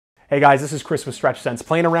Hey guys, this is Chris with StretchSense,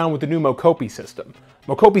 playing around with the new mocopi system.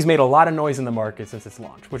 Mocopi's made a lot of noise in the market since its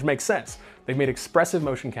launch, which makes sense. They've made expressive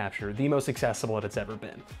motion capture the most accessible it's ever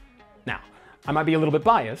been. Now, I might be a little bit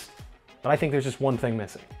biased, but I think there's just one thing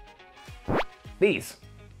missing. These.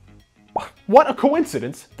 What a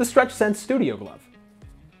coincidence, the StretchSense Studio Glove.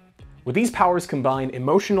 With these powers combined,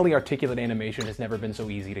 emotionally articulate animation has never been so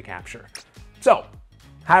easy to capture. So,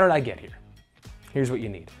 how did I get here? Here's what you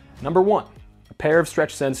need. Number 1. A pair of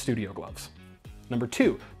StretchSense Studio Gloves. Number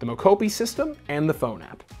 2, the mocopi system and the phone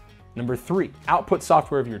app. Number 3, output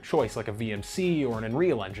software of your choice like a VMC or an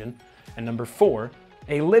Unreal Engine. And number 4,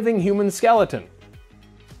 a living human skeleton.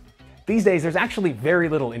 These days, there's actually very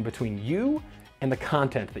little in between you and the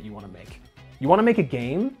content that you want to make. You want to make a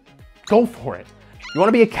game? Go for it. You want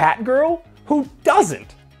to be a cat girl? Who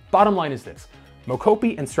doesn't? Bottom line is this: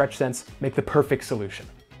 mocopi and StretchSense make the perfect solution.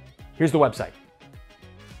 Here's the website: